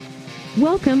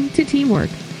Welcome to Teamwork,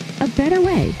 A Better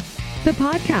Way, the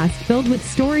podcast filled with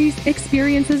stories,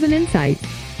 experiences, and insights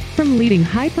from leading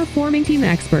high-performing team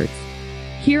experts.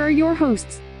 Here are your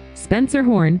hosts, Spencer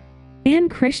Horn and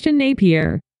Christian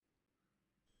Napier.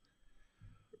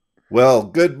 Well,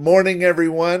 good morning,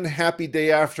 everyone. Happy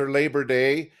day after Labor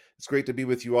Day. It's great to be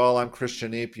with you all. I'm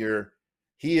Christian Napier.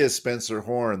 He is Spencer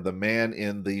Horn, the man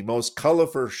in the most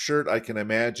colorful shirt I can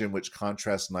imagine, which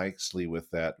contrasts nicely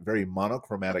with that very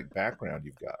monochromatic background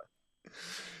you've got.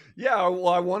 Yeah, well,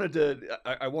 I wanted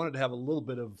to have a little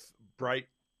bit of bright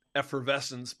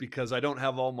effervescence because I don't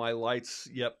have all my lights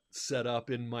yet set up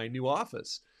in my new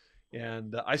office,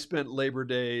 and I spent Labor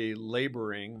Day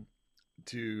laboring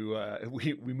to.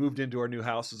 We moved into our new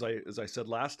house as I said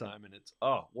last time, and it's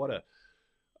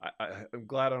I'm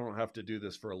glad I don't have to do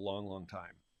this for a long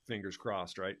time. Fingers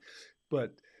crossed, right?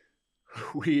 But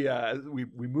we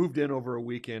moved in over a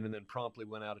weekend and then promptly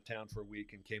went out of town for a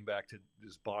week and came back to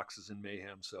just boxes and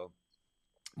mayhem. So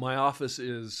my office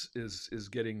is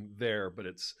getting there, but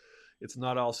it's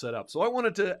not all set up. So I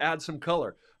wanted to add some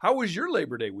color. How was your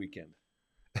Labor Day weekend?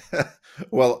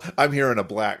 Well, I'm here in a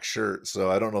black shirt, so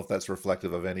I don't know if that's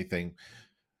reflective of anything.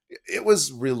 It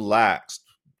was relaxed.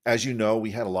 As you know,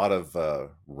 we had a lot of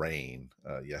rain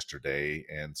yesterday,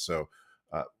 and so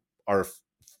our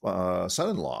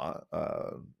son-in-law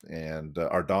and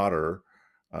our daughter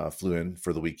flew in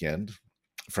for the weekend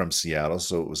from Seattle,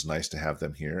 so it was nice to have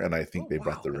them here, and I think they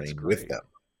brought the rain with them.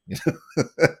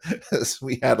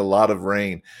 We had a lot of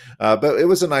rain, but it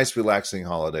was a nice, relaxing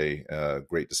holiday.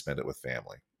 Great to spend it with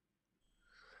family.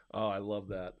 Oh, I love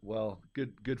that. Well,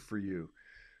 good for you.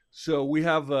 So we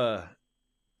have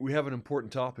an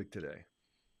important topic today.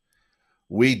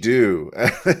 We do.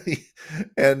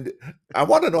 And I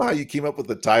want to know how you came up with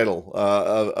the title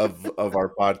of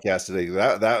our podcast today.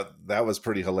 That was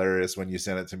pretty hilarious when you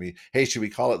sent it to me. Hey, should we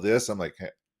call it this? I'm like,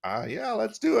 yeah,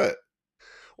 let's do it.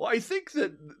 Well, I think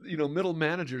that, middle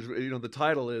managers, the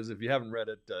title is, if you haven't read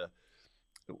it,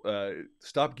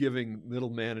 stop giving middle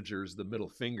managers the middle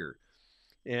finger.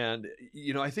 And,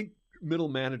 I think middle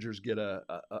managers get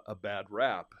a bad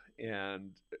rap.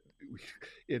 And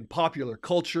in popular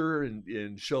culture and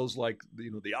in shows like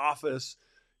The Office,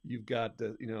 you've got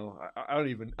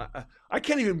I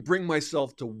can't even bring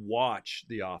myself to watch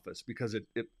The Office because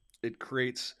it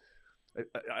creates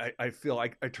I feel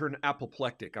like I turn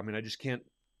apoplectic. I mean, I just can't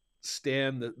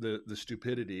stand the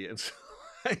stupidity, and so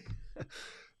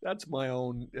that's my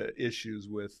own issues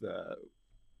with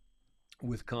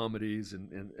comedies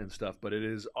and stuff. But it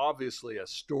is obviously a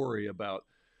story about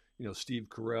Steve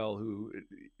Carell, who,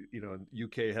 in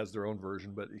UK has their own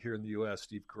version, but here in the US,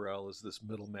 Steve Carell is this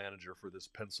middle manager for this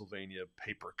Pennsylvania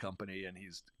paper company, and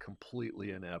he's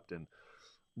completely inept and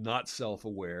not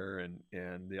self-aware,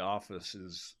 and the office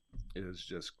is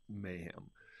just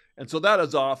mayhem. And so that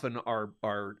is often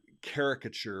our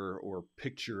caricature or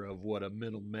picture of what a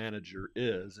middle manager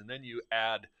is. And then you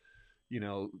add,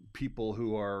 people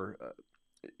who are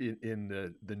in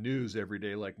the news every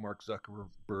day, like Mark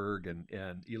Zuckerberg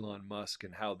and Elon Musk,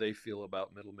 and how they feel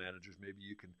about middle managers. Maybe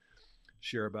you can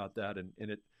share about that. And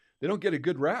they don't get a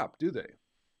good rap, do they?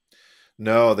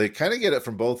 No, they kind of get it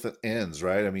from both ends,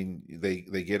 right? I mean,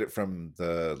 they get it from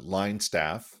the line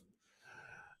staff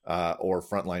or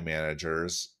frontline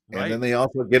managers, right. And then they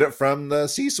also get it from the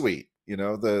C-suite,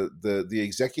 the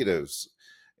executives,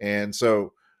 and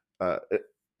so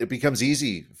it becomes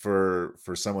easy for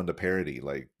someone to parody,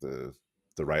 like the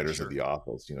writers of The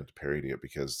Office, to parody it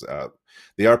because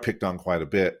they are picked on quite a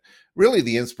bit. Really,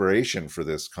 the inspiration for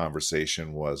this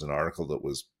conversation was an article that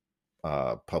was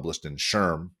published in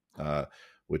SHRM,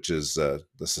 which is the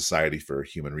Society for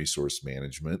Human Resource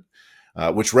Management,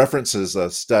 which references a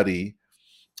study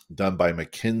done by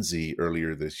McKinsey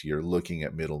earlier this year looking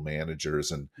at middle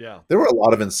managers. And there were a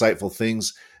lot of insightful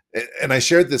things. And I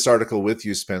shared this article with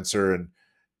you, Spencer,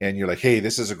 and you're like, hey,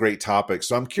 this is a great topic.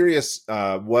 So I'm curious,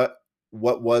 what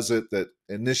was it that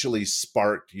initially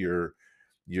sparked your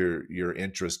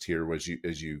interest here as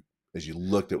you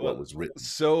looked at what was written?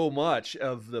 So much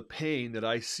of the pain that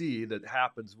I see that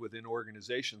happens within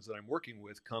organizations that I'm working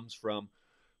with comes from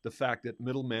the fact that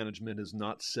middle management is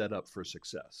not set up for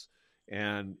success.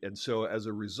 And so as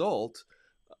a result,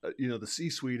 the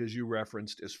C-suite, as you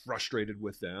referenced, is frustrated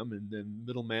with them. And then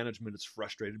middle management is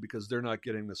frustrated because they're not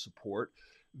getting the support.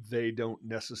 They don't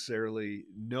necessarily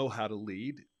know how to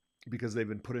lead because they've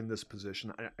been put in this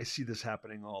position. I see this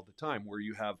happening all the time where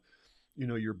you have,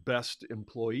 your best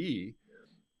employee,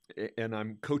 and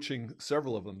I'm coaching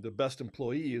several of them. The best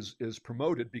employee is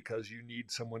promoted because you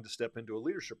need someone to step into a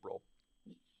leadership role.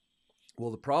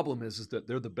 Well, the problem is that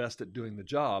they're the best at doing the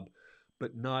job,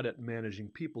 but not at managing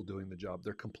people doing the job.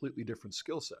 They're completely different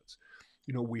skill sets.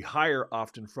 We hire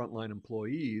often frontline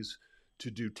employees to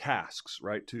do tasks,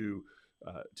 right? To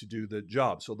do the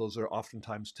job. So those are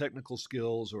oftentimes technical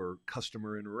skills or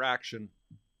customer interaction.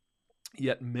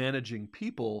 Yet managing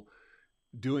people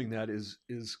doing that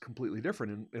is completely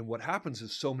different. And what happens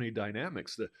is so many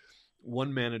dynamics. The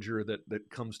one manager that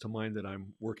comes to mind that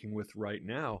I'm working with right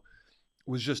now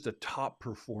was just a top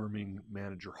performing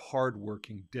manager,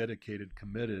 hardworking, dedicated,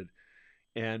 committed.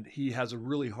 And he has a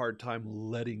really hard time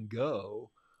letting go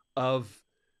of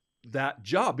that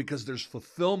job because there's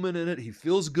fulfillment in it. He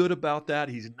feels good about that.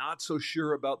 He's not so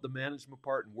sure about the management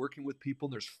part and working with people.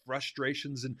 And there's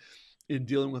frustrations in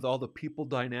dealing with all the people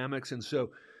dynamics. And so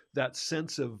that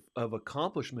sense of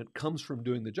accomplishment comes from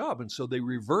doing the job. And so they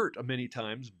revert many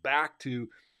times back to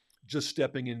just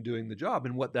stepping in doing the job.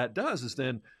 And what that does is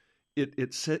then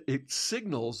it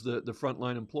signals the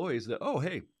frontline employees that, oh,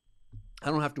 hey, I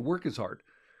don't have to work as hard.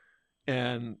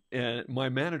 And my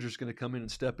manager's going to come in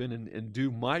and step in and do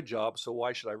my job. So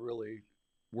why should I really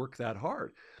work that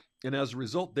hard? And as a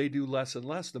result, they do less and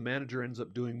less. The manager ends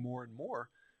up doing more and more.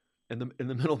 And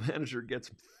the middle manager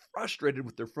gets frustrated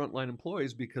with their frontline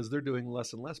employees because they're doing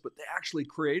less and less. But they actually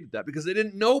created that because they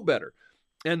didn't know better.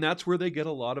 And that's where they get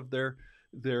a lot of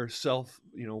their self,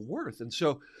 worth. And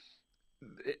so,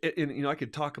 I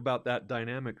could talk about that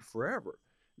dynamic forever.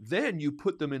 Then you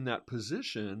put them in that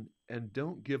position and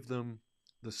don't give them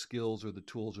the skills or the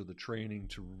tools or the training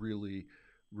to really,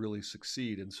 really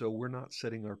succeed. And so we're not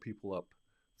setting our people up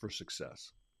for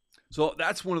success. So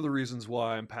that's one of the reasons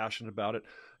why I'm passionate about it.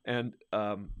 And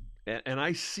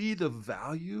I see the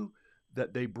value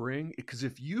that they bring, because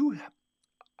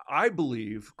I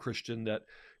believe, Christian, that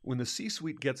when the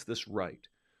C-suite gets this right,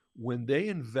 when they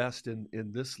invest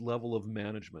in this level of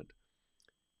management,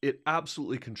 it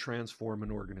absolutely can transform an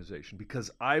organization,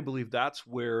 because I believe that's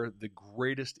where the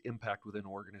greatest impact within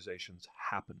organizations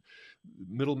happen.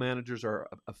 Middle managers are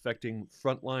affecting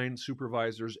frontline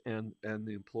supervisors and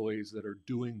the employees that are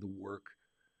doing the work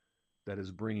that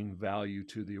is bringing value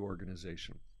to the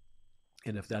organization.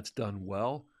 And if that's done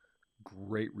well,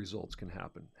 great results can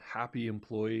happen. Happy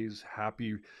employees,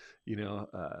 happy,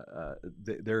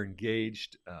 they're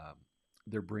engaged,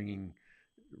 they're bringing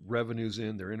revenues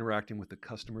in, they're interacting with the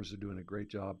customers, they're doing a great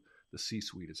job. The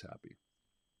C-suite is happy.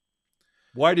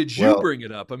 Why did you bring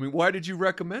it up? I mean, why did you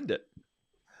recommend it?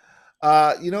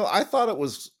 I thought it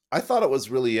was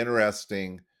really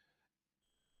interesting.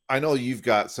 I know you've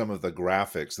got some of the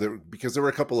graphics there, because there were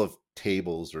a couple of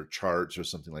tables or charts or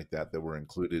something like that were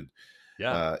included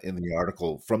in the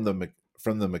article from the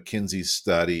McKinsey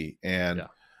study. And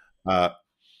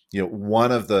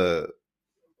one of the,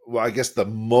 I guess the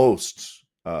most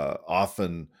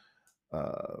often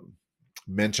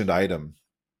mentioned item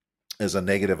as a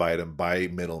negative item by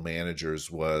middle managers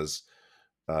was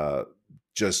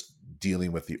just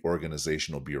dealing with the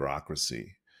organizational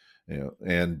bureaucracy,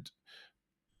 and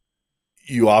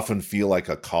you often feel like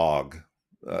a cog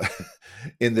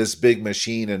in this big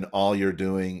machine, and all you're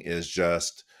doing is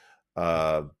just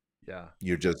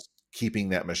you're just keeping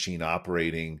that machine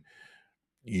operating.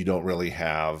 You don't really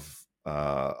have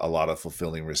a lot of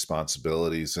fulfilling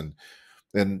responsibilities. And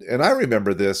I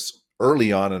remember this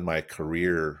early on in my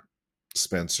career,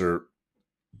 Spencer.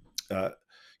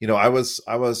 I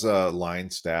was a line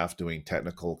staff doing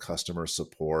technical customer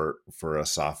support for a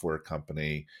software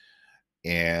company,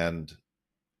 and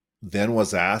then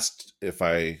was asked if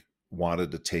I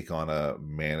wanted to take on a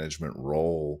management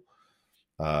role.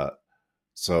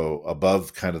 So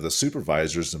above kind of the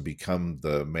supervisors, and become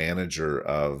the manager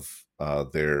of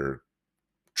their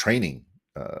training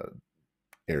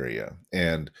area.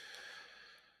 And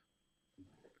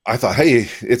I thought, hey,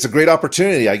 it's a great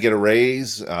opportunity. I get a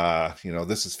raise.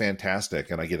 This is fantastic.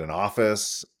 And I get an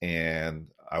office, and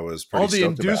I was pretty stoked about it.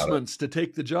 All the inducements to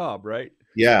take the job, right?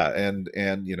 Yeah. And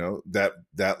that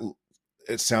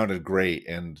it sounded great.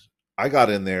 And I got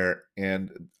in there,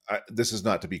 and this is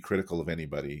not to be critical of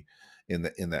anybody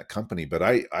in that company, but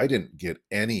I didn't get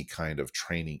any kind of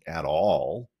training at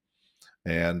all.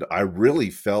 And I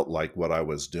really felt like what I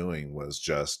was doing was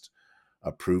just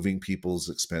approving people's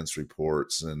expense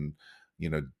reports and,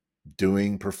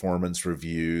 doing performance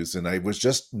reviews. And I was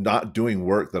just not doing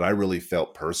work that I really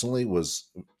felt personally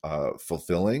was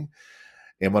fulfilling.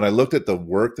 And when I looked at the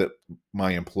work that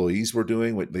my employees were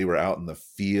doing, they were out in the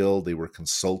field, they were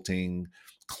consulting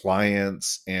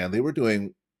clients, and they were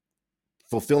doing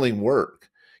fulfilling work,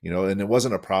 and it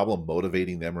wasn't a problem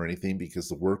motivating them or anything, because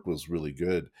the work was really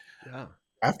good. Yeah.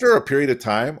 After a period of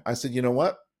time, I said, you know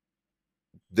what?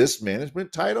 This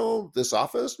management title, this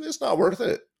office, it's not worth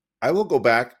it. I will go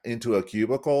back into a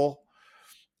cubicle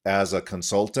as a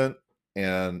consultant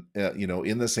and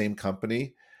in the same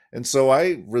company. And so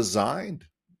I resigned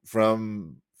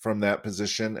from that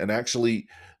position and actually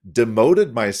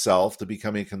demoted myself to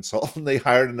becoming a consultant. They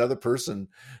hired another person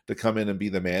to come in and be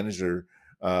the manager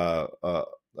of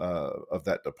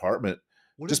that department,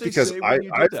 What did just they because say I when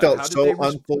you did that? felt How did they so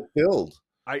respond? unfulfilled.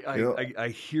 I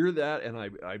hear that, and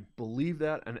I believe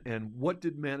that. And what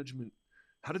did management?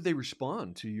 How did they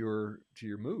respond to your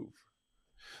move?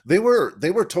 They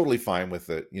were totally fine with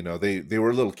it. They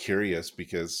were a little curious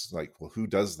because, like, well, who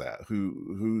does that?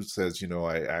 Who says,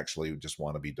 I actually just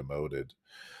want to be demoted?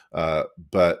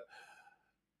 But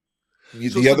So the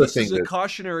so other this thing is a that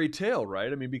cautionary tale,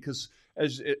 right? I mean, because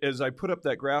as I put up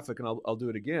that graphic, and I'll do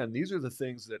it again. These are the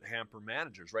things that hamper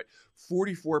managers, right?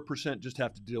 44% just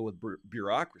have to deal with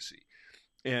bureaucracy,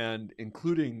 and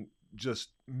including just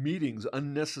meetings,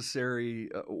 unnecessary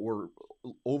or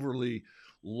overly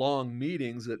long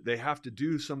meetings, that they have to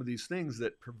do some of these things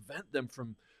that prevent them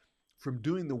from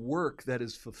doing the work that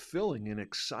is fulfilling and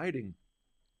exciting.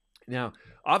 Now,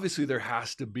 obviously, there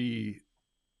has to be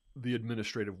the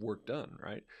administrative work done,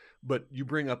 right? But you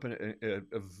bring up a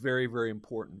very, very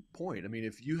important point. I mean,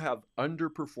 if you have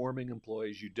underperforming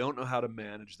employees, you don't know how to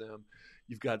manage them.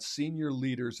 You've got senior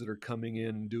leaders that are coming in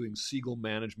and doing seagull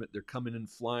management. They're coming in,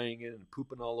 flying in, and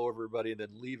pooping all over everybody, and then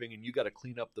leaving, and you got to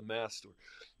clean up the mess,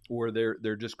 or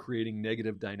they're just creating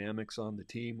negative dynamics on the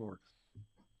team, or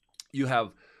you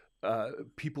have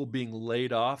people being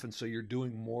laid off, and so you're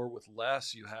doing more with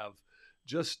less. You have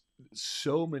just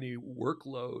so many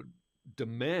workload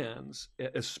demands,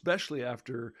 especially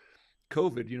after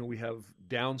COVID. We have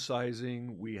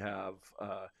downsizing, we have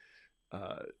uh,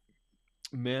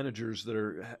 managers that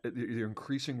they're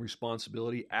increasing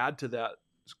responsibility. Add to that,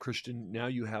 Christian, now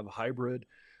you have hybrid,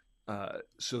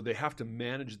 so they have to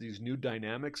manage these new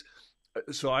dynamics.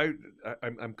 So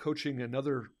I'm coaching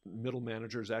another middle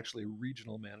manager, is actually a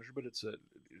regional manager, but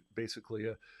basically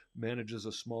manages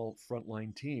a small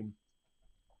frontline team.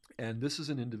 And this is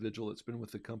an individual that's been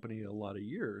with the company a lot of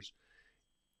years,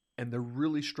 and they're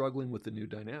really struggling with the new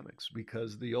dynamics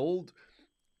because the old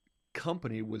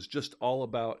company was just all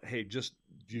about, hey, just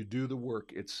you do the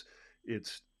work. It's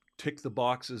tick the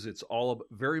boxes. It's all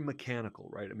very mechanical,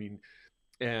 right? I mean,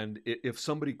 and if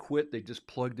somebody quit, they just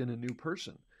plugged in a new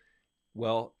person.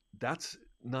 Well, that's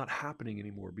not happening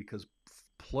anymore because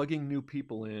plugging new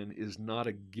people in is not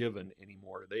a given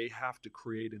anymore. They have to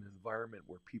create an environment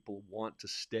where people want to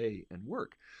stay and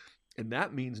work. And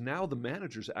that means now the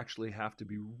managers actually have to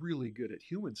be really good at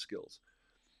human skills.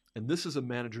 And this is a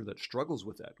manager that struggles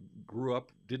with that. Grew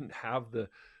up, didn't have the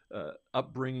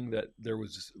upbringing that there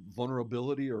was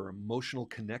vulnerability or emotional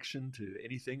connection to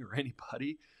anything or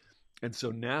anybody. And so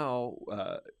now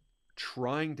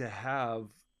trying to have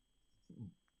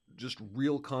just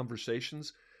real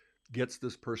conversations gets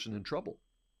this person in trouble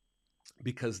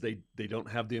because they don't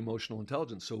have the emotional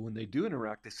intelligence. So when they do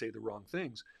interact, they say the wrong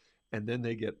things, and then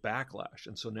they get backlash.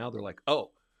 And so now they're like,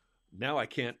 oh, now I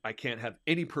can't have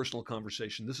any personal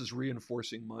conversation. This is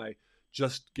reinforcing my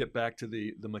just get back to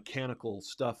the mechanical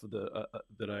stuff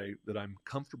that I'm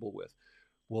comfortable with.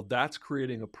 Well, that's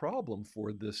creating a problem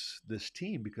for this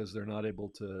team because they're not able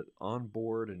to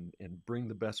onboard and bring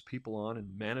the best people on,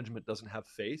 and management doesn't have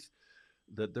faith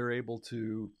that they're able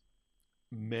to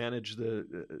manage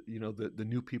the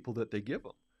new people that they give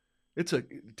them. It's a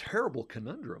terrible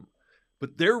conundrum,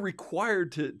 but they're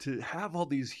required to have all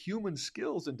these human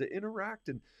skills and to interact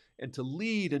and to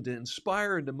lead and to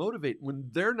inspire and to motivate when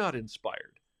they're not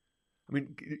inspired. I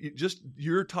mean,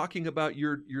 you're talking about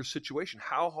your situation.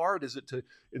 How hard is it to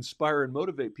inspire and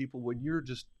motivate people when you're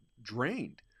just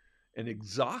drained and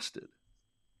exhausted?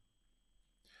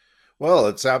 Well,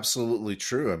 it's absolutely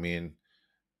true. I mean,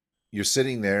 you're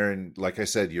sitting there and, like I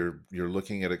said, you're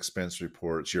looking at expense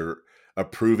reports, you're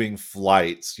approving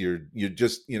flights, you're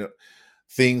just,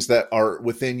 things that are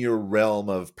within your realm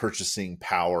of purchasing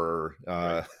power.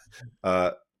 Right.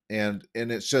 Uh, and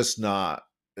it's just not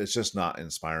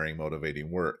inspiring, motivating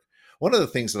work. One of the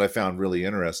things that I found really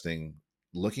interesting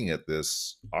looking at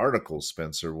this article,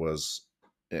 Spencer, was,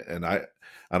 and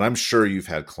I'm sure you've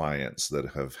had clients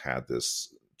that have had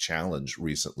this challenge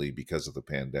recently because of the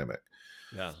pandemic.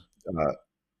 Yeah. Uh,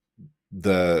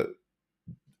 the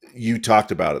You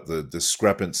talked about it, the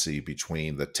discrepancy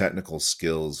between the technical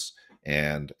skills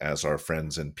and, as our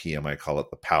friends in PMI call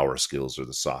it, the power skills or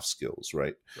the soft skills,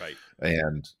 right? Right.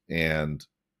 And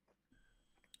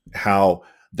how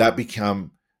that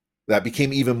became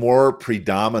even more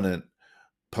predominant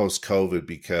post COVID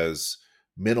because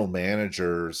middle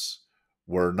managers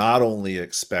were not only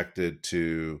expected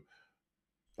to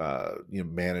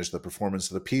manage the performance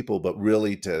of the people, but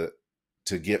really to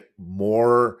to get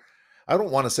more, I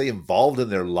don't want to say involved in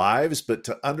their lives, but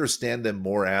to understand them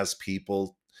more as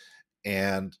people.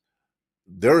 And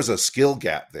there's a skill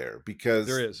gap there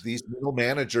because these middle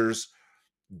managers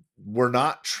were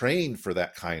not trained for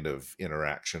that kind of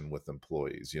interaction with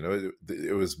employees.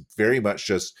 It was very much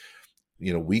just,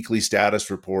 weekly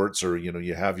status reports, or,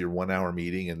 you have your 1 hour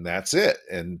meeting and that's it.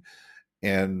 And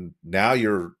now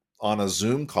you're on a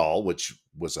Zoom call, which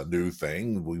was a new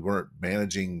thing. We weren't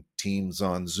managing teams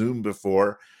on Zoom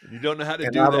before. You don't know how to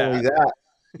and do not that. Only that,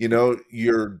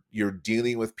 you're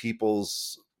dealing with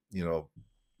people's,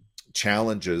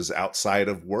 challenges outside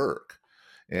of work.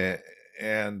 And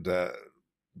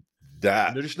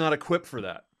they're just not equipped for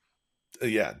that.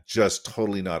 Yeah, just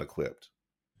totally not equipped.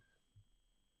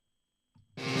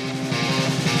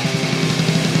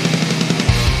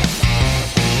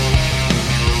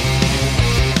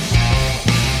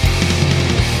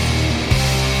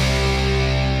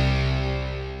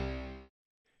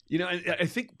 I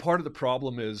think part of the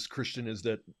problem is, Christian, is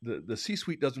that the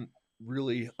C-suite doesn't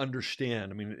really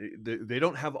understand. I mean, they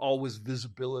don't have always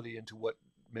visibility into what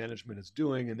management is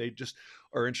doing, and they just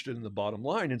are interested in the bottom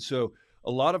line. And so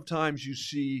a lot of times you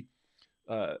see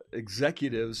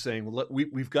executives saying, well,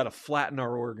 we've got to flatten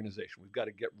our organization. We've got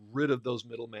to get rid of those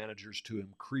middle managers to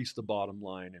increase the bottom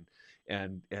line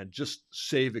and just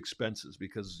save expenses,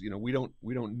 because, we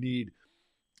don't need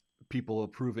people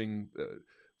approving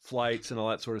flights and all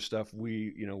that sort of stuff.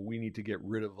 We need to get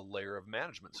rid of a layer of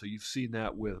management. So you've seen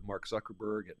that with Mark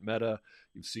Zuckerberg at Meta.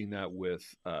 You've seen that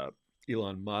with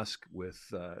Elon Musk with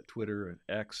Twitter and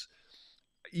X.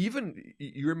 Even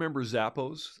you remember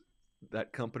Zappos,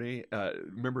 that company.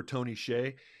 Remember Tony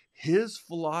Hsieh? His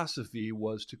philosophy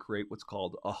was to create what's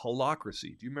called a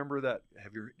holacracy. Do you remember that?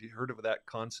 Have you heard of that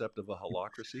concept of a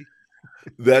holacracy?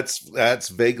 That's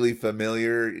vaguely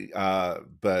familiar,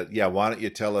 but yeah, why don't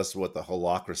you tell us what the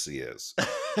holacracy is?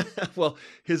 Well,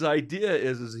 his idea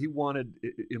is he wanted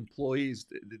employees,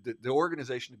 the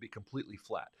organization, to be completely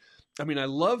flat. I mean, I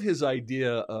love his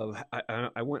idea of.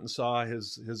 I went and saw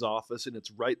his office, and it's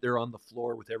right there on the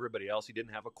floor with everybody else. He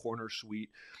didn't have a corner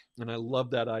suite, and I love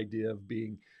that idea of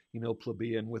being,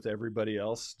 plebeian with everybody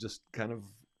else, just kind of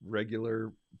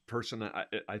regular person.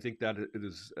 I think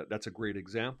that's a great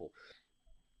example.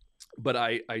 But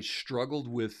I struggled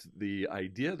with the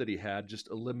idea that he had, just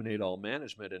eliminate all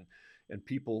management and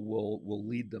people will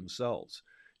lead themselves.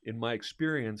 In my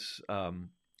experience,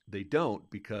 they don't,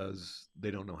 because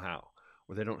they don't know how,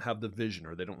 or they don't have the vision,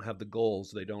 or they don't have the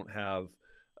goals. They don't have,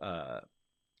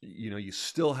 you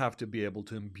still have to be able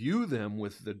to imbue them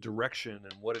with the direction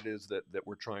and what it is that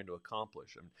we're trying to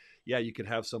accomplish. And yeah, you could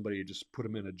have somebody just put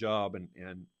them in a job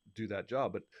and do that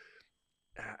job, but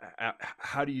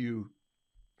how do you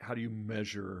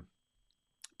measure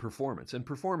performance? And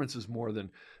performance is more than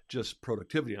just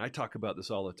productivity. And I talk about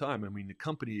this all the time. I mean,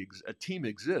 a team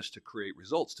exists to create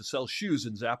results, to sell shoes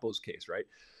in Zappos' case, right?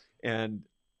 And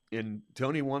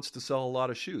Tony wants to sell a lot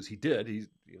of shoes. He did.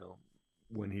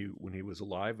 When he was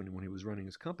alive and when he was running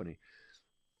his company.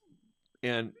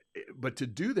 But to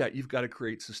do that, you've got to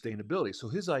create sustainability. So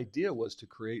his idea was to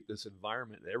create this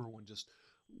environment that everyone just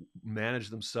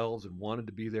managed themselves and wanted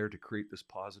to be there to create this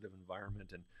positive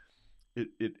environment. And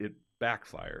it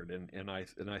backfired. And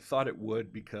I thought it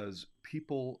would, because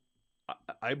people,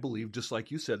 I believe, just like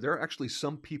you said, there are actually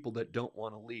some people that don't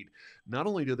want to lead. Not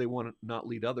only do they want to not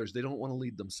lead others, they don't want to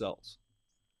lead themselves.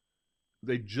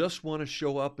 They just want to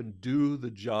show up and do the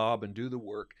job and do the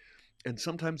work. And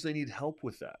sometimes they need help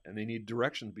with that, and they need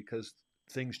direction, because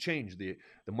things change. The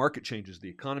market changes, the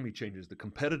economy changes, the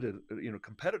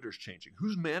competitors changing.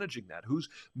 Who's managing that? Who's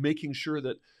making sure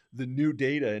that the new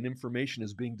data and information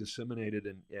is being disseminated,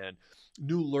 and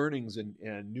new learnings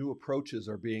and new approaches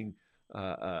are being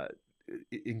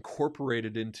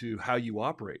incorporated into how you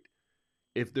operate?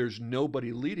 If there's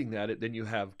nobody leading that, then you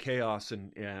have chaos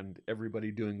and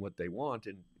everybody doing what they want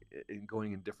and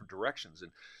going in different directions.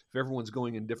 And if everyone's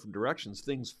going in different directions,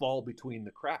 things fall between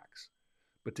the cracks.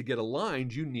 But to get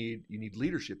aligned, you need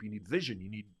leadership, you need vision,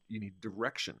 you need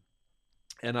direction.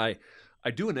 And I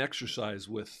do an exercise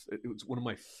it's one of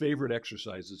my favorite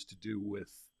exercises to do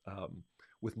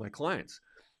with my clients.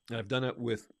 And I've done it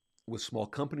with small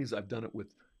companies. I've done it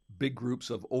with big groups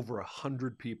of over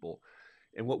 100 people.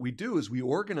 And what we do is we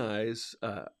organize.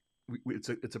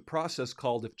 It's a process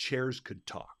called "If Chairs Could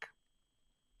Talk,"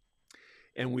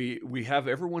 and we have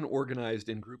everyone organized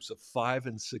in groups of 5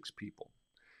 and 6 people.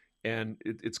 And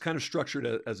it's kind of structured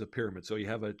as a pyramid. So you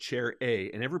have a chair A,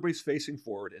 and everybody's facing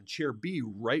forward, and chair B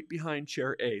right behind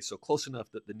chair A, so close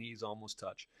enough that the knees almost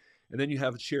touch. And then you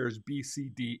have chairs B, C,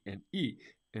 D, and E,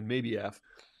 and maybe F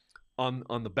on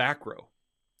the back row.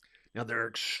 Now, there are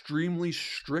extremely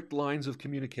strict lines of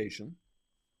communication,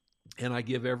 and I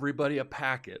give everybody a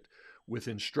packet with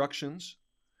instructions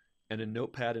and a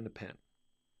notepad and a pen.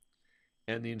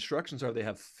 And the instructions are they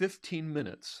have 15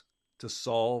 minutes to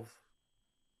solve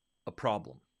a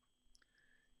problem.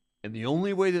 And the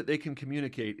only way that they can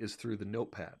communicate is through the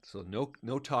notepad. So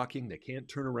no talking, they can't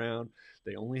turn around,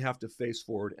 they only have to face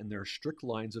forward, and there are strict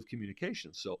lines of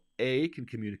communication. So A can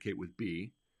communicate with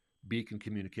B can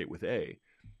communicate with A.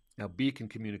 Now B can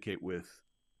communicate with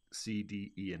C,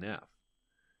 D, E, and F.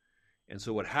 And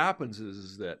so what happens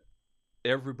is that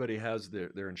everybody has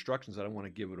their instructions. I don't want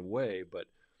to give it away, but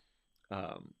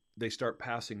they start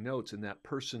passing notes, and that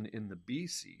person in the B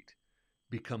seat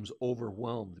becomes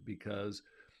overwhelmed because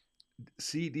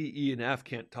C, D, E, and F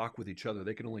can't talk with each other.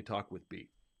 They can only talk with B.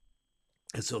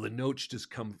 And so the notes just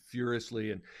come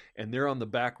furiously, and they're on the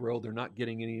back row. They're not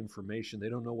getting any information. They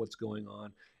don't know what's going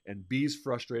on. And B's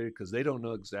frustrated because they don't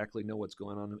know what's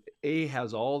going on. A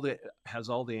has all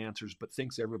the answers, but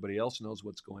thinks everybody else knows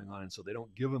what's going on, and so they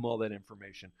don't give him all that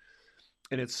information.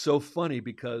 And it's so funny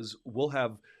because we'll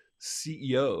have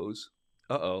CEOs.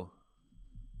 Uh-oh.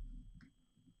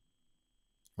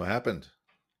 What happened?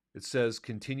 It says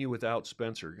continue without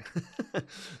Spencer.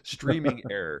 Streaming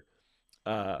error.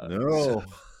 No.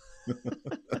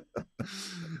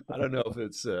 I don't know if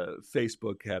it's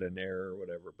Facebook had an error or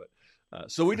whatever,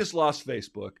 but so we just lost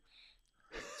Facebook.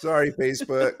 Sorry,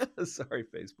 Facebook. Sorry,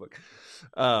 Facebook.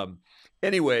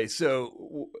 Anyway,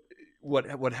 so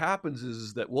what happens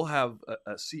is that we'll have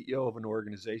a CEO of an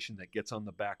organization that gets on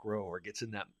the back row or gets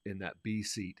in that B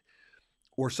seat,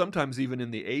 or sometimes even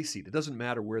in the A seat. It doesn't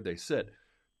matter where they sit.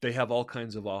 They have all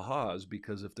kinds of ahas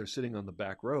because if they're sitting on the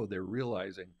back row, they're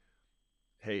realizing,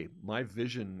 hey, my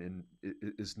vision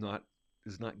is not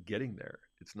getting there.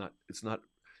 It's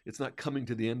not coming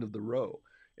to the end of the row.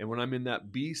 And when I'm in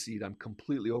that B seat, I'm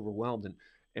completely overwhelmed.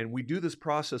 And we do this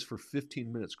process for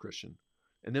 15 minutes, Christian.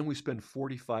 And then we spend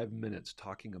 45 minutes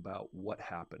talking about what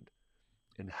happened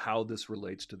and how this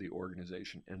relates to the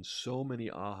organization. And so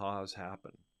many ahas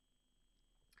happen.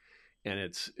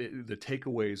 And the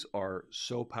takeaways are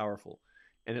so powerful.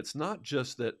 And it's not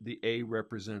just that the A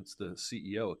represents the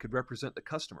CEO. It could represent the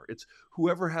customer. It's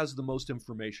whoever has the most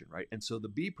information, right? And so the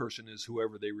B person is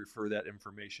whoever they refer that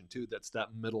information to. That's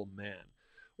that middle man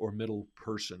or middle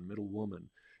person, middle woman.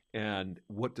 And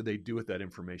what do they do with that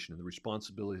information and the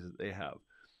responsibilities that they have?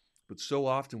 But so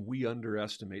often we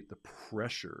underestimate the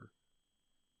pressure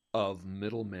of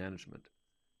middle management.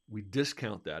 We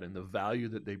discount that and the value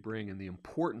that they bring and the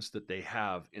importance that they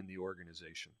have in the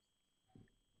organization.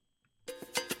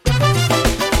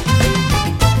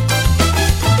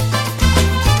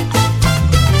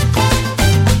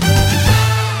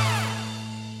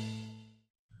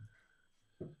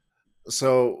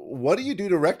 So what do you do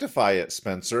to rectify it,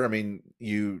 Spencer? I mean,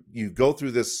 you go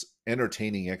through this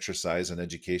entertaining exercise and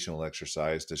educational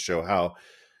exercise to show how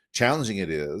challenging it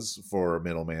is for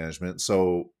middle management.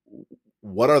 So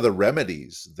what are the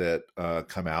remedies that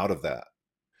come out of that?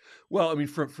 Well, I mean,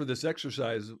 for this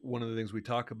exercise, one of the things we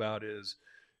talk about is,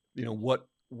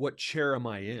 what chair am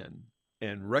I in,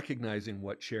 and recognizing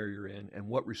what chair you're in and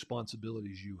what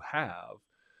responsibilities you have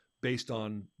based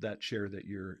on that chair that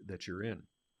you're in.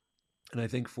 And I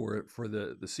think for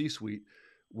the C-suite,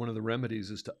 one of the remedies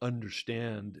is to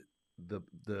understand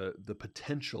the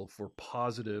potential for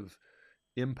positive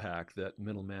impact that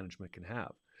middle management can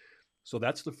have. So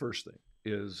that's the first thing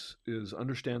is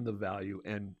understand the value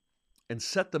and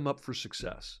set them up for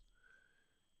success.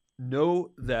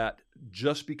 Know that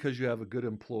just because you have a good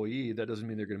employee, that doesn't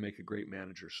mean they're going to make a great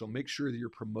manager. So make sure that you're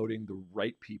promoting the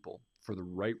right people for the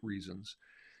right reasons.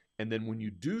 And then when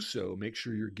you do so, make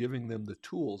sure you're giving them the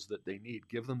tools that they need.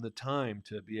 Give them the time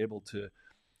to be able to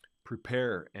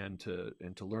prepare and to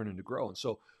learn and to grow. And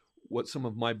so what some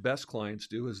of my best clients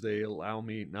do is they allow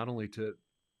me not only to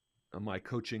am I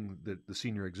coaching the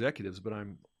senior executives, but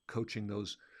I'm coaching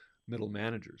those middle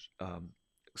managers.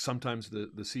 Sometimes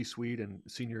the C-suite and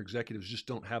senior executives just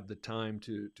don't have the time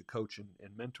to coach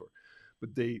and mentor,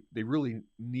 but they really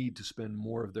need to spend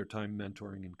more of their time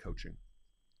mentoring and coaching.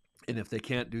 And if they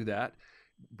can't do that,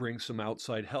 bring some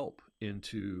outside help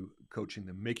into coaching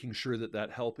them, making sure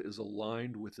that help is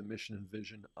aligned with the mission and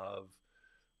vision of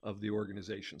the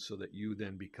organization, so that you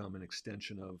then become an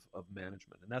extension of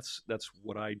management. And that's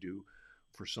what I do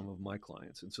for some of my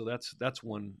clients. And so that's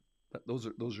one.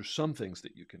 Those are some things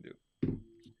that you can do.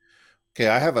 Okay,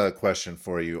 I have a question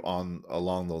for you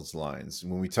along those lines.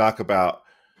 When we talk about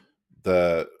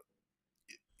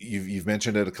you've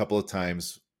mentioned it a couple of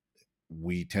times,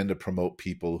 we tend to promote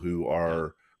people who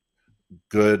are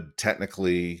good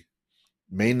technically,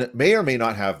 may or may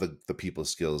not have the people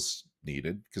skills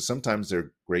needed, because sometimes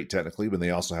they're great technically, but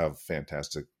they also have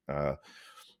fantastic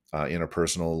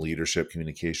interpersonal leadership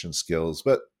communication skills,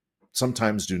 but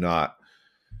sometimes do not.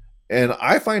 And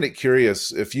I find it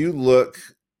curious, if you look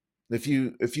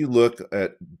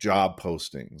at job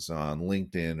postings on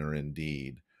LinkedIn or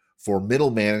Indeed for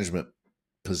middle management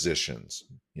positions,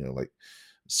 like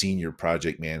senior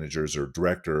project managers or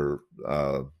director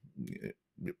or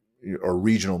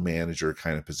regional manager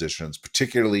kind of positions,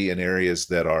 particularly in areas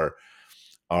that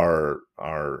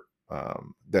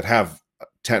that have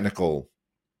technical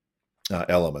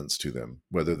elements to them,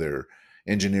 whether they're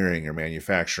engineering or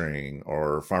manufacturing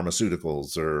or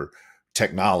pharmaceuticals or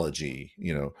technology.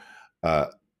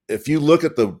 If you look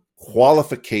at the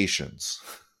qualifications,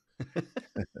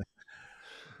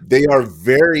 they are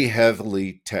very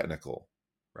heavily technical,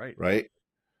 right?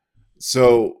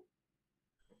 So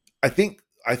I think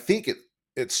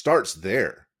it starts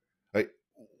there. Like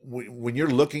when you're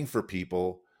looking for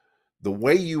people, the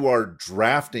way you are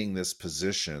drafting this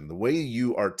position, the way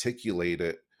you articulate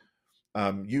it,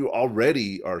 you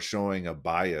already are showing a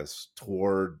bias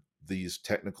toward these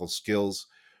technical skills,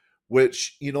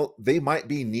 which, they might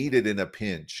be needed in a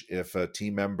pinch if a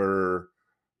team member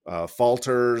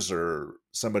falters or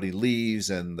somebody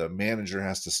leaves and the manager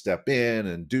has to step in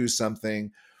and do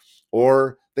something,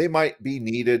 or they might be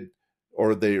needed,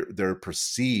 or they're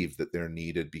perceived that they're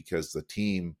needed because the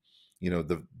team,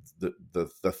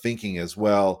 the thinking as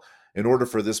well, in order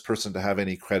for this person to have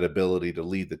any credibility to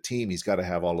lead the team, he's got to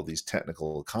have all of these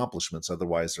technical accomplishments.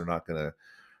 Otherwise, they're not going to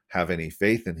have any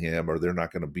faith in him, or they're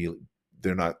not going to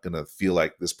feel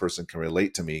like this person can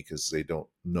relate to me because they don't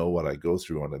know what I go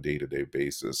through on a day-to-day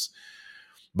basis.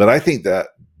 But I think that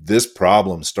this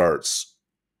problem starts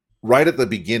right at the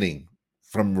beginning,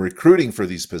 from recruiting for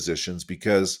these positions,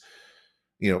 because,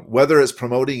 whether it's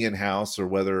promoting in-house or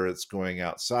whether it's going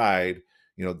outside,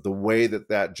 the way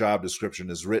that job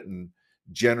description is written,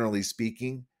 generally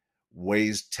speaking,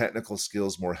 weighs technical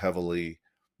skills more heavily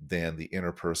than the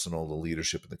interpersonal, the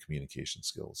leadership, and the communication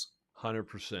skills.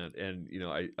 100%. And,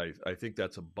 I think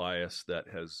that's a bias that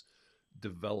has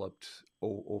developed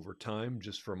over time,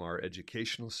 just from our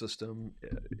educational system.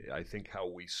 I think how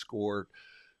we score,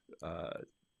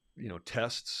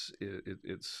 tests,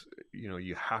 it's,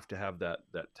 you have to have that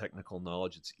technical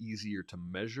knowledge. It's easier to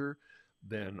measure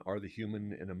than are the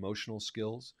human and emotional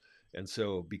skills. And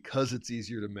so because it's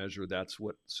easier to measure, that's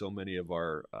what so many of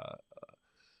our,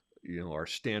 our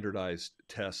standardized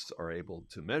tests are able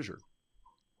to measure.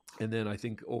 And then I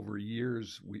think over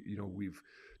years, we've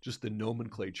just the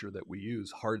nomenclature that we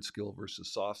use, hard skill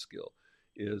versus soft skill,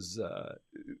 is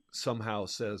somehow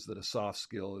says that a soft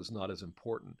skill is not as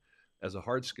important as a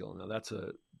hard skill. Now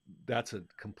that's a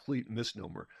complete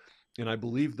misnomer. And I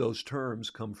believe those terms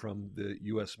come from the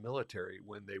U.S. military,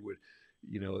 when they would,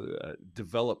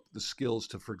 develop the skills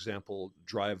to, for example,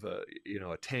 drive a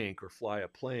tank or fly a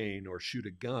plane or shoot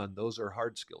a gun. Those are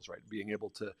hard skills, right? Being able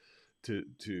to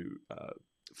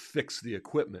fix the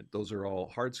equipment. Those are all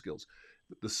hard skills.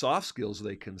 The soft skills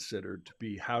they considered to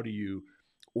be, how do you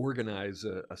organize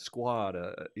a squad,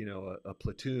 a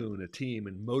platoon, a team,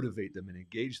 and motivate them and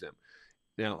engage them.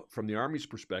 Now, from the Army's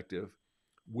perspective,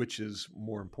 which is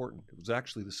more important? It was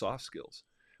actually the soft skills.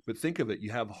 But think of it,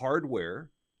 you have hardware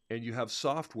and you have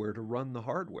software to run the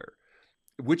hardware.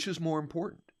 Which is more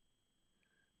important?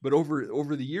 But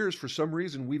over the years, for some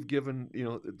reason, we've given,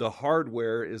 the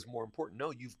hardware is more important.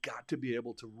 No, you've got to be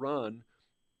able to run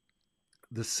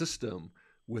the system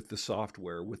with the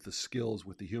software, with the skills,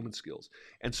 with the human skills.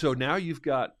 And so now you've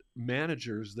got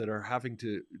managers that are having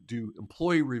to do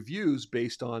employee reviews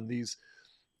based on these,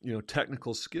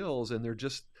 technical skills, and they're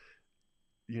just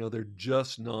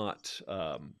not,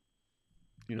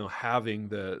 having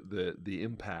the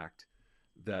impact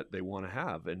that they want to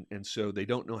have. And so they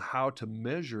don't know how to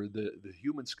measure the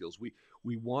human skills.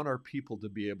 We want our people to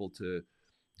be able to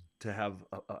have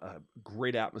a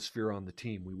great atmosphere on the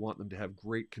team. We want them to have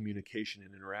great communication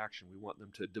and interaction. We want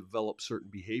them to develop certain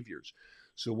behaviors.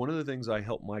 So one of the things I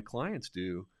help my clients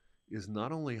do is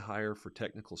not only hire for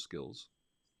technical skills,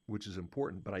 which is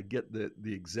important, but I get the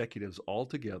executives all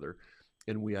together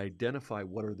and we identify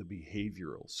what are the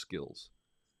behavioral skills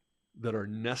that are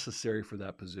necessary for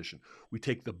that position. We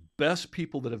take the best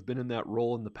people that have been in that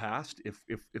role in the past,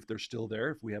 if they're still there,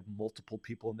 if we have multiple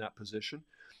people in that position.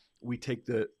 We take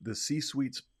the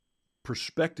C-suite's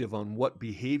perspective on what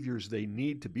behaviors they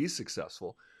need to be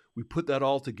successful. We put that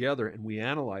all together and we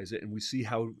analyze it, and we see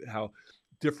how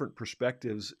different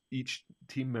perspectives each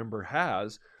team member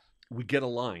has. We get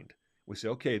aligned. We say,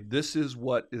 okay, this is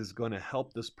what is going to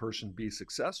help this person be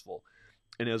successful.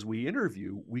 And as we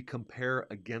interview, we compare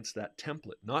against that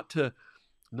template, not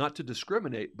to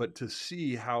discriminate, but to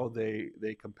see how they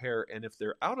compare. And if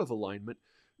they're out of alignment,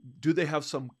 do they have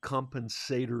some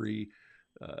compensatory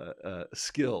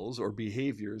skills or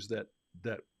behaviors that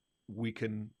we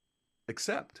can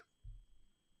accept?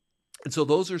 And so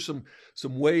those are some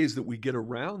ways that we get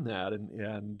around that,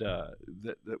 and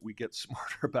that we get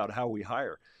smarter about how we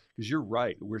hire. Because you're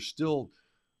right, we're still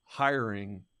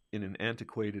hiring in an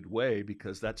antiquated way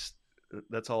because that's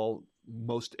all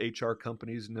most HR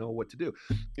companies know what to do.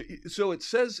 So it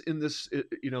says in this,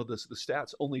 the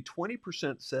stats, only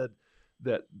 20% said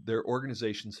that their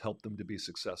organizations help them to be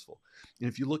successful. And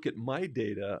if you look at my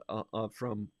data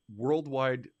from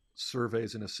worldwide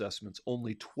surveys and assessments,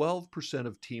 only 12%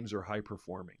 of teams are high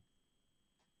performing.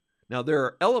 Now, there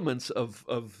are elements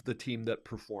of the team that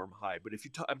perform high, but if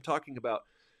I'm talking about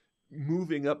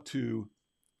moving up to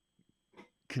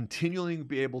continuing to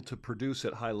be able to produce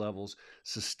at high levels,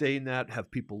 sustain that, have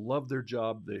people love their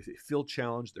job, they feel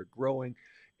challenged, they're growing,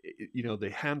 they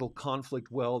handle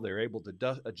conflict well, they're able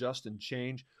to adjust and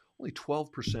change. Only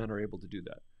 12% are able to do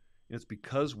that. And it's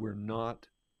because we're not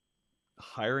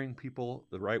hiring people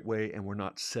the right way, and we're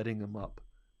not setting them up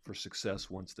for success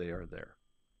once they are there.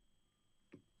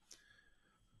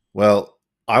 Well,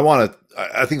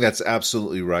 I think that's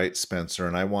absolutely right, Spencer.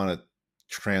 And I want to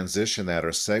transition that or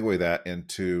segue that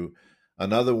into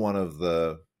another one of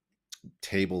the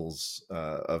tables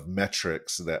of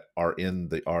metrics that are in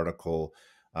the article.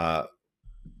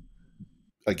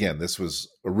 Again, this was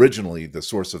originally the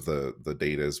source of the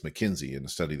data is McKinsey, and a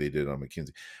study they did on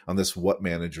McKinsey on this, what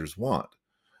managers want.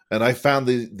 And I found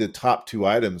the top two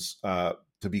items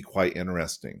to be quite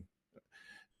interesting.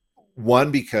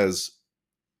 One, because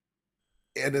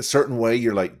in a certain way,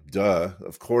 you're like, duh,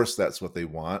 of course that's what they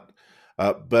want.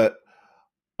 But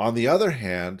on the other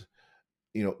hand,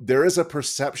 there is a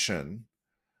perception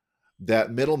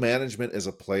that middle management is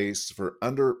a place for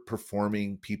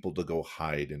underperforming people to go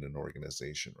hide in an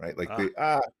organization, right? Like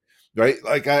right?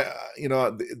 Like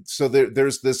so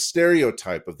there's this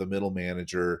stereotype of the middle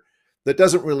manager that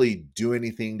doesn't really do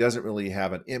anything, doesn't really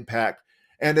have an impact,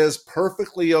 and is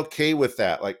perfectly okay with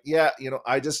that. Like, yeah,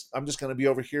 I'm just going to be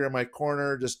over here in my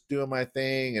corner, just doing my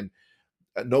thing, and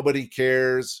nobody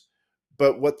cares.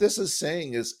 But what this is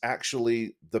saying is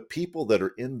actually the people that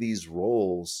are in these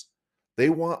roles, they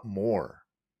want more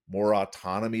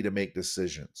autonomy to make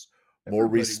decisions, more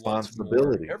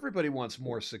responsibility. Everybody wants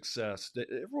more success.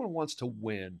 Everyone wants to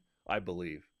win, I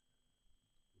believe.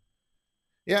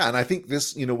 Yeah. And I think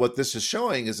this, what this is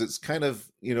showing is it's kind of,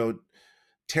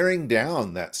 tearing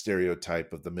down that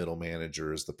stereotype of the middle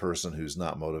manager as the person who's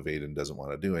not motivated and doesn't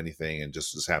want to do anything and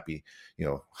just is happy,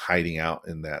 hiding out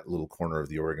in that little corner of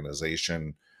the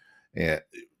organization. And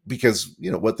because,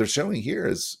 what they're showing here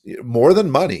is more than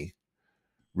money.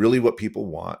 Really what people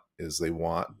want is they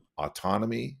want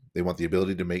autonomy. They want the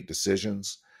ability to make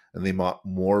decisions, and they want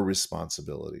more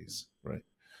responsibilities, right?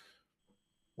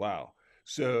 Wow.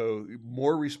 So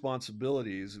more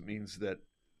responsibilities means that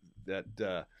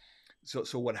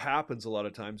so what happens a lot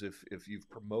of times if you've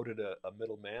promoted a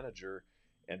middle manager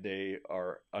and they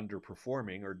are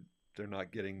underperforming or they're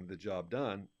not getting the job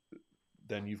done,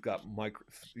 then you've got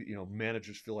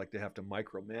managers feel like they have to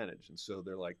micromanage, and so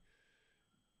they're like,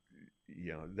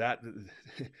 that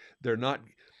they're not.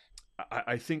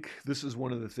 I think this is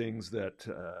one of the things that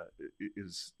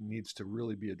needs to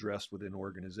really be addressed within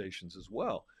organizations as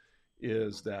well,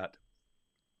 is that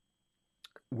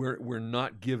we're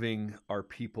not giving our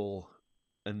people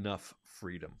enough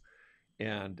freedom.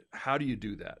 And how do you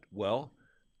do that? Well,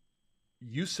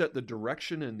 you set the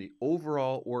direction and the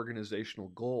overall organizational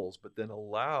goals, but then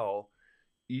allow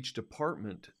each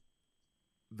department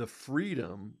the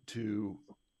freedom to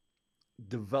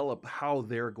develop how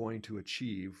they're going to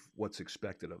achieve what's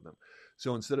expected of them.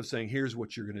 So instead of saying, here's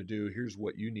what you're going to do, here's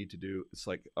what you need to do, it's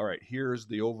like, all right, here's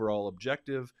the overall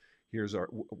objective. Here's our,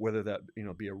 whether that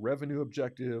be a revenue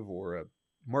objective or a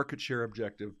market share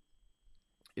objective,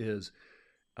 is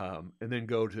and then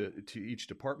go to each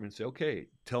department and say, okay,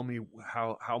 tell me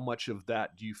how much of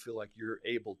that do you feel like you're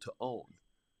able to own,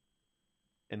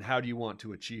 and how do you want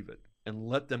to achieve it, and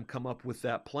let them come up with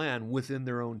that plan within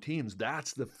their own teams.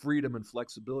 That's the freedom and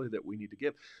flexibility that we need to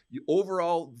give. The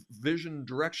overall vision,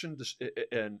 direction,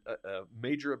 and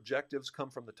major objectives come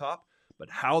from the top, but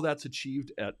how that's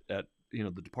achieved at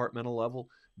the departmental level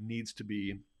needs to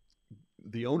be,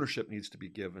 the ownership needs to be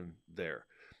given there.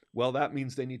 Well, that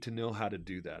means they need to know how to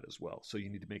do that as well. So you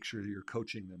need to make sure you're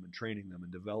coaching them and training them and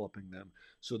developing them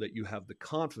so that you have the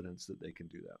confidence that they can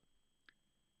do that.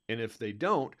 And if they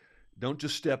don't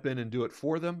just step in and do it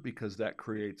for them, because that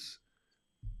creates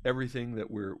everything that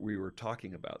we were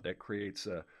talking about. That creates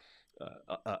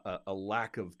a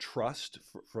lack of trust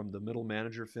from the middle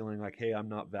manager, feeling like, hey, I'm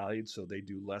not valued, so they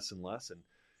do less and less,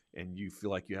 and you feel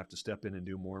like you have to step in and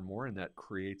do more and more, and that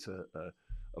creates a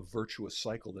virtuous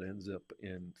cycle that ends up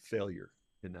in failure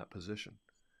in that position.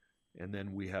 And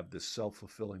then we have this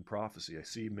self-fulfilling prophecy. I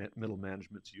see middle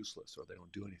management's useless, or they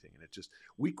don't do anything, and it just,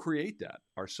 we create that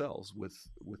ourselves with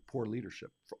poor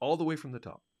leadership all the way from the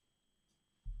top.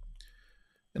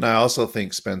 And I also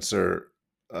think, Spencer,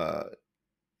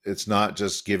 it's not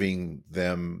just giving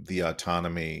them the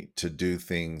autonomy to do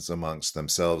things amongst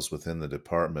themselves within the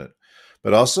department,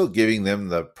 but also giving them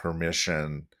the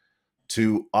permission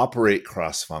to operate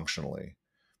cross-functionally.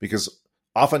 Because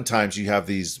oftentimes you have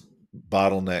these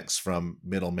bottlenecks from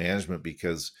middle management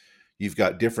because you've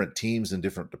got different teams and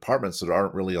different departments that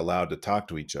aren't really allowed to talk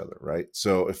to each other, right?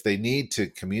 So if they need to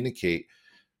communicate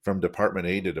from department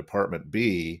A to department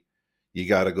B, you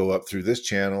got to go up through this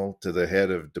channel to the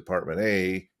head of department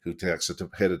A, who texts the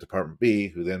head of department B,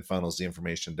 who then funnels the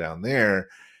information down there.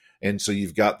 And so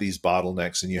you've got these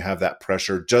bottlenecks, and you have that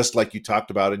pressure, just like you talked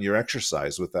about in your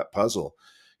exercise with that puzzle.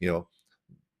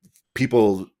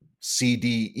 People C,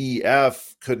 D, E,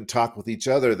 F couldn't talk with each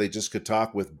other. They just could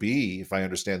talk with B, if I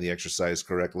understand the exercise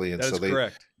correctly. And that is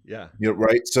correct. Yeah.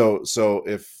 Right. So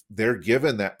if they're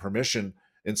given that permission,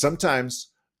 and sometimes,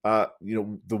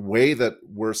 the way that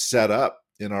we're set up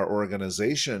in our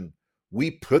organization, we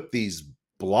put these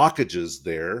blockages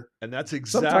there. And that's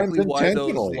exactly why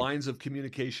those lines of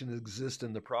communication exist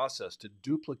in the process, to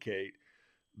duplicate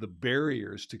the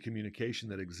barriers to communication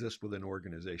that exist within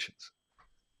organizations.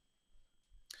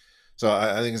 So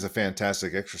I think it's a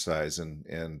fantastic exercise,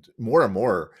 and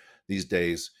more these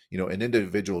days, an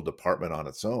individual department on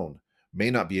its own may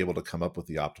not be able to come up with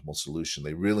the optimal solution.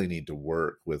 They really need to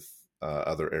work with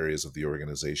other areas of the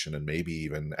organization, and maybe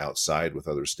even outside with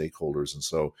other stakeholders. And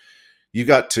so you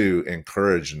got to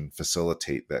encourage and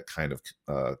facilitate that kind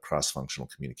of cross-functional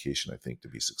communication, I think, to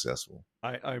be successful.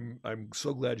 I'm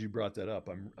so glad you brought that up.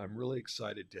 I'm really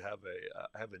excited to have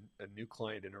a new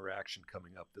client interaction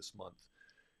coming up this month.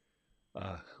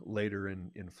 Later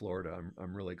in Florida.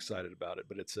 I'm really excited about it,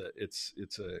 but it's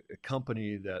a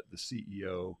company that the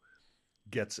CEO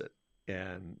gets it.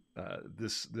 And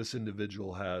this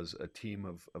individual has a team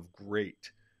of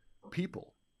great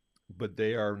people, but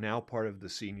they are now part of the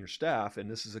senior staff. And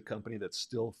this is a company that's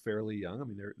still fairly young. I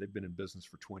mean, they've been in business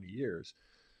for 20 years,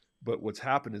 but what's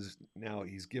happened is now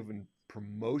he's given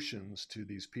promotions to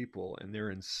these people, and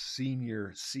they're in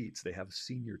senior seats. They have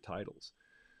senior titles.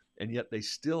 And yet they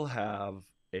still have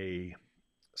a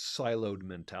siloed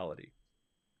mentality.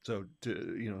 So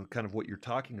to, kind of what you're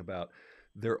talking about,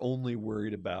 they're only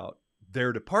worried about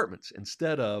their departments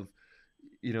instead of,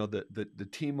 the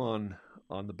team on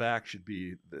the back should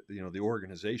be the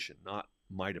organization, not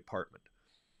my department.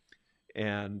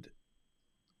 And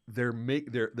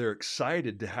they're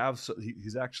excited to have, so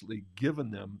he's actually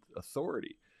given them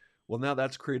authority. Well, now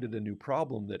that's created a new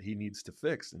problem that he needs to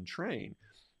fix and train,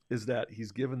 is that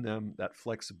he's given them that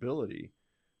flexibility,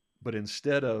 but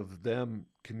instead of them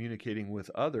communicating with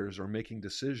others or making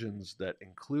decisions that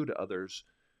include others,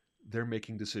 they're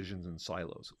making decisions in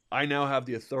silos. I now have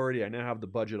the authority, I now have the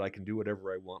budget, I can do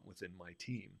whatever I want within my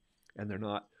team. And they're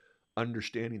not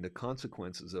understanding the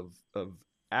consequences of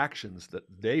actions that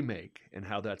they make and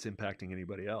how that's impacting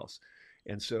anybody else.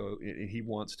 And so he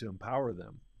wants to empower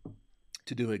them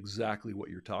to do exactly what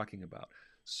you're talking about.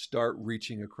 Start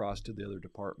reaching across to the other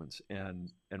departments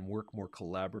and work more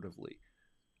collaboratively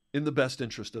in the best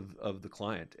interest of the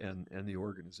client and the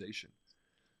organization.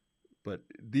 But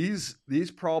these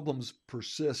problems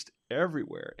persist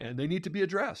everywhere, and they need to be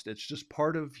addressed. It's just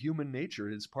part of human nature.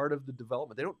 It's part of the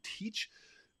development. They don't teach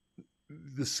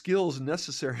the skills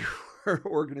necessary for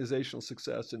organizational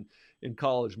success in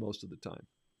college most of the time.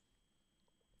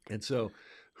 And so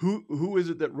who is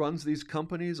it that runs these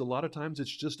companies? A lot of times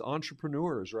it's just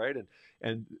entrepreneurs, right?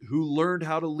 And who learned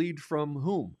how to lead from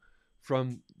whom?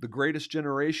 From the greatest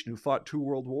generation who fought 2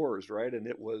 world wars, right? And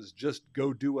it was just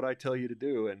go do what I tell you to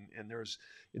do. And there's,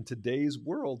 in today's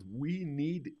world, we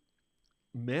need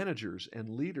managers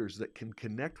and leaders that can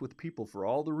connect with people for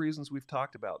all the reasons we've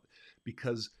talked about,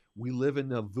 because we live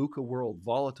in a VUCA world,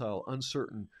 volatile,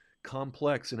 uncertain,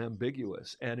 complex, and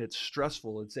ambiguous, and it's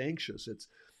stressful, it's anxious,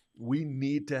 we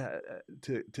need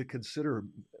to consider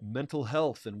mental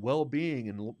health and well-being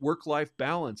and work-life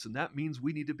balance. And that means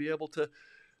we need to be able to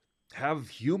have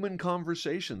human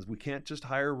conversations. We can't just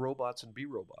hire robots and be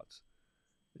robots.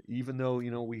 Even though,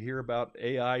 we hear about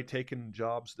AI taking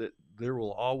jobs, that there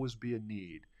will always be a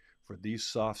need for these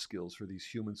soft skills, for these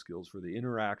human skills, for the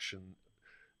interaction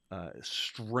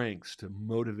strengths to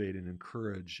motivate and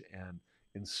encourage and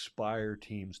inspire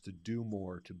teams to do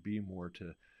more, to be more,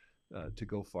 to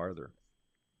go farther.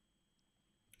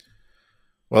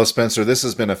 Well, Spencer, this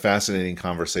has been a fascinating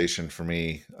conversation for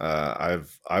me.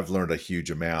 I've learned a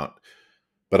huge amount,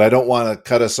 but I don't want to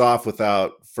cut us off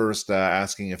without first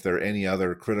asking if there are any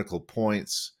other critical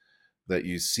points that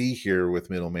you see here with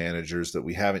middle managers that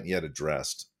we haven't yet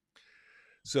addressed.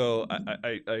 So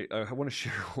I want to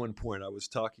share one point. I was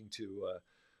talking to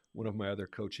one of my other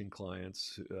coaching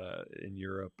clients in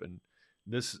Europe, and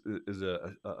this is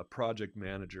a project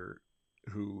manager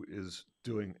who is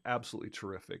doing absolutely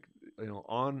terrific.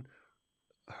 On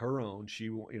her own,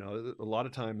 a lot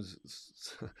of times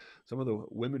some of the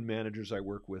women managers I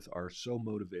work with are so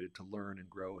motivated to learn and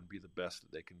grow and be the best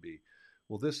that they can be.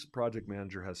 Well, this project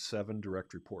manager has 7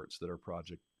 direct reports that are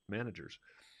project managers.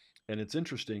 And it's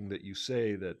interesting that you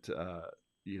say that,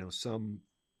 some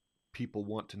people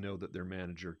want to know that their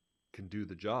manager can do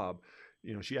the job.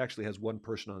 She actually has one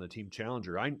person on the team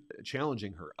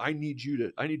challenging her. I need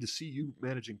to see you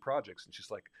managing projects. And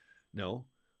she's like, no,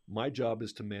 my job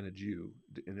is to manage you.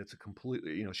 And it's a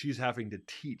completely, she's having to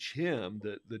teach him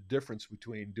the difference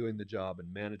between doing the job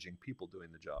and managing people doing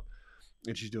the job.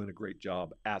 And she's doing a great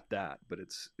job at that, but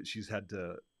she's had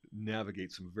to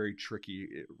navigate some very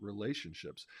tricky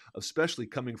relationships, especially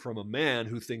coming from a man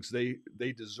who thinks they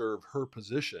deserve her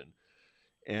position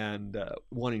and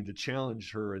wanting to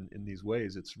challenge her in these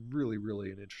ways. It's really,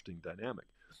 really an interesting dynamic,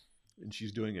 and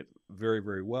she's doing it very,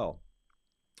 very well.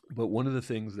 But one of the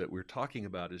things that we're talking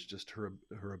about is just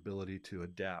her ability to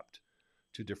adapt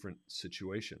to different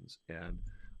situations. And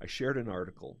I shared an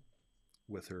article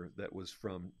with her that was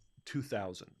from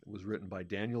 2000. It was written by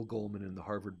Daniel Goldmine in the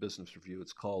Harvard Business Review.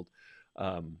 It's called,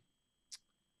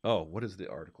 what is the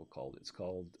article called? It's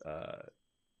called,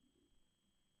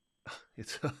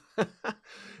 it's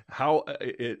how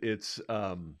it's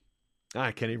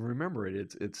I can't even remember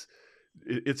it.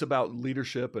 It's about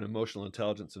leadership and emotional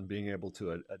intelligence and being able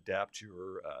to adapt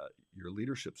your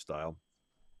leadership style.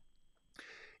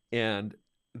 And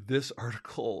this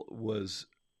article was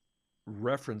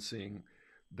referencing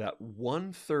that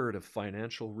 1/3 of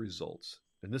financial results,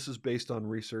 and this is based on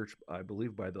research, I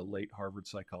believe, by the late Harvard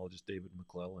psychologist David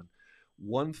McClellan,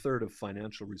 1/3 of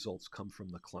financial results come from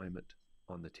the climate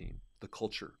on the team, the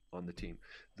culture on the team,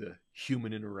 the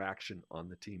human interaction on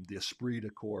the team, the esprit de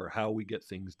corps, how we get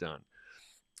things done.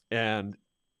 And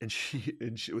she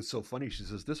it was so funny. She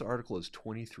says, this article is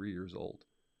 23 years old.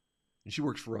 And she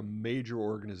works for a major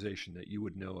organization that you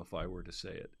would know if I were to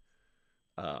say it.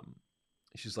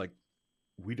 She's like,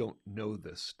 we don't know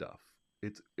this stuff.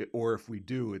 Or if we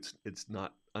do, it's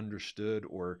not understood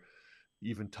or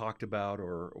even talked about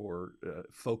or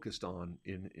focused on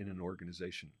in an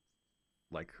organization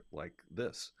like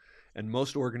this. And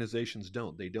most organizations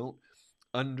don't. They don't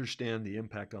understand the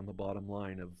impact on the bottom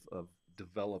line of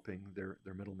developing their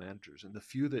middle managers. And the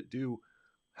few that do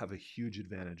have a huge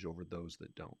advantage over those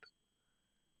that don't.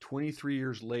 23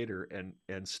 years later,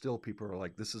 and still people are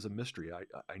like, this is a mystery.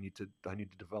 I need to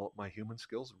develop my human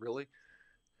skills. Really?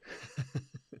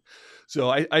 So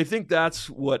I think that's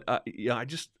what I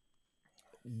just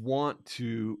want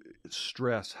to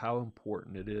stress how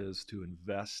important it is to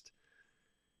invest.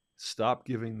 Stop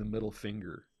giving the middle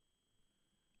finger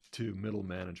to middle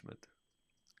management.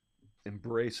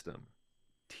 Embrace them,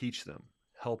 teach them,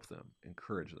 help them,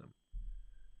 encourage them,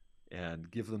 and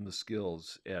give them the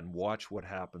skills, and watch what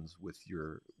happens with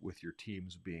your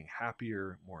teams being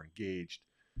happier, more engaged,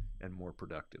 and more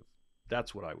productive.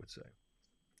 That's what I would say.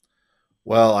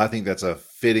 Well, I think that's a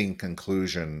fitting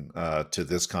conclusion to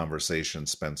this conversation,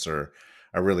 Spencer.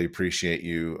 I really appreciate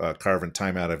you carving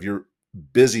time out of your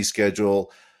busy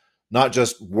schedule, not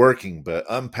just working, but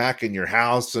unpacking your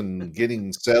house and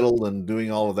getting settled and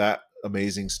doing all of that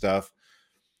amazing stuff.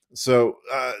 So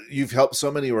you've helped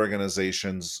so many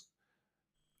organizations.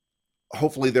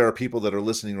 Hopefully there are people that are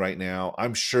listening right now.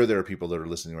 I'm sure there are people that are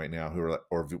listening right now who are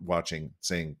or watching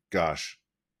saying, gosh,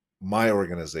 my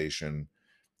organization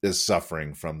is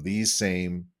suffering from these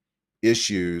same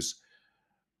issues.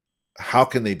 How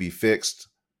can they be fixed?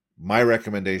 My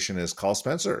recommendation is call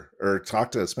Spencer or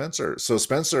talk to Spencer. So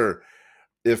Spencer,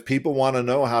 if people want to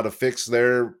know how to fix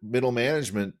their middle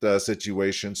management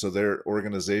situation so their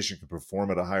organization can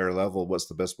perform at a higher level, what's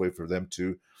the best way for them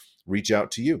to reach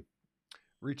out to you?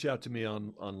 Reach out to me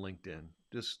on LinkedIn,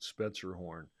 just Spencer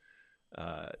Horn.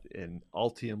 And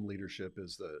Altium Leadership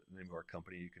is the name of our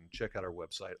company. You can check out our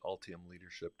website,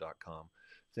 altiumleadership.com.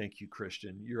 Thank you,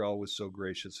 Christian. You're always so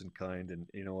gracious and kind. And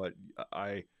you know what?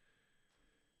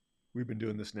 We've been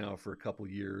doing this now for a couple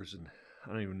of years, and I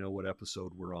don't even know what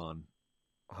episode we're on,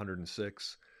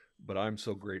 106. but I'm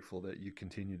so grateful that you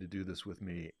continue to do this with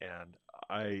me. And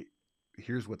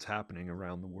here's what's happening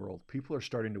around the world. People are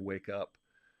starting to wake up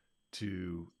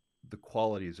to the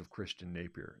qualities of Christian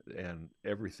Napier and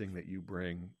everything that you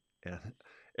bring. And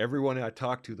everyone I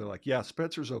talk to, they're like, yeah,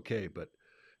 Spencer's okay, but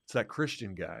it's that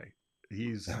Christian guy.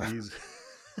 He's I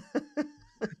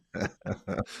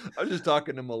was just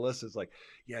talking to Melissa. It's like,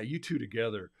 yeah, you two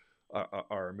together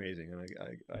are amazing. And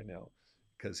I know,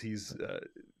 because he's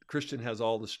Christian has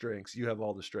all the strengths. You have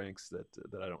all the strengths that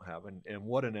I don't have. And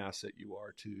what an asset you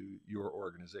are to your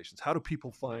organizations. How do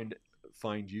people find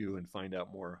you and find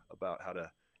out more about how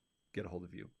to get a hold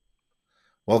of you?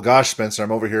 Well, gosh, Spencer,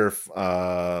 I'm over here.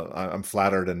 I'm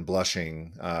flattered and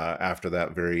blushing after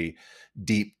that very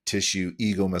deep tissue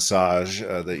ego massage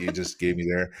that you just gave me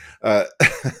there.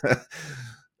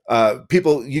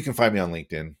 People, you can find me on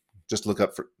LinkedIn. Just look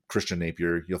up for Christian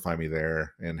Napier. You'll find me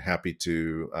there, and happy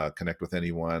to connect with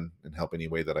anyone and help any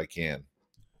way that I can.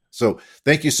 So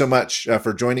thank you so much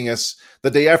for joining us the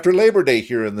day after Labor Day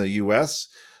here in the U.S.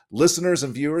 Listeners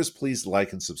and viewers, please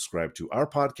like and subscribe to our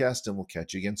podcast, and we'll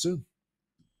catch you again soon.